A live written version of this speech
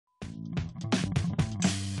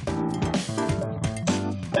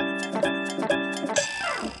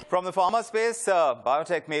From the pharma space,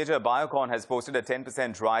 biotech major Biocon has posted a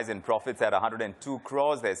 10% rise in profits at 102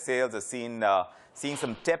 crores. Their sales are seeing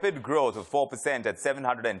some tepid growth of 4% at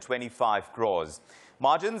 725 crores.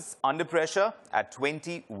 Margins under pressure at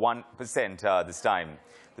 21% this time.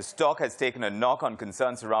 The stock has taken a knock on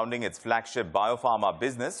concerns surrounding its flagship Biopharma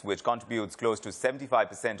business, which contributes close to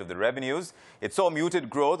 75% of the revenues. It saw muted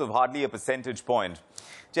growth of hardly a percentage point.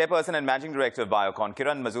 Chairperson and Managing Director of Biocon,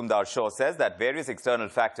 Kiran Mazumdar Shaw, says that various external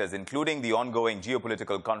factors, including the ongoing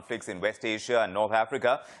geopolitical conflicts in West Asia and North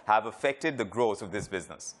Africa, have affected the growth of this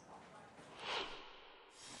business.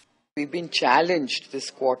 We've been challenged this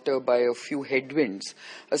quarter by a few headwinds,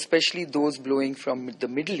 especially those blowing from the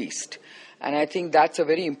Middle East. And I think that's a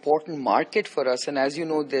very important market for us. And as you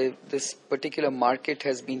know, this particular market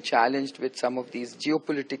has been challenged with some of these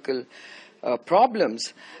geopolitical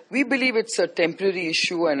problems. We believe it's a temporary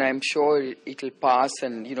issue, and I'm sure it'll pass.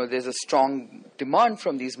 And, you know, there's a strong demand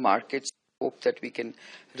from these markets. Hope that we can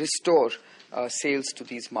restore sales to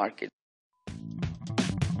these markets.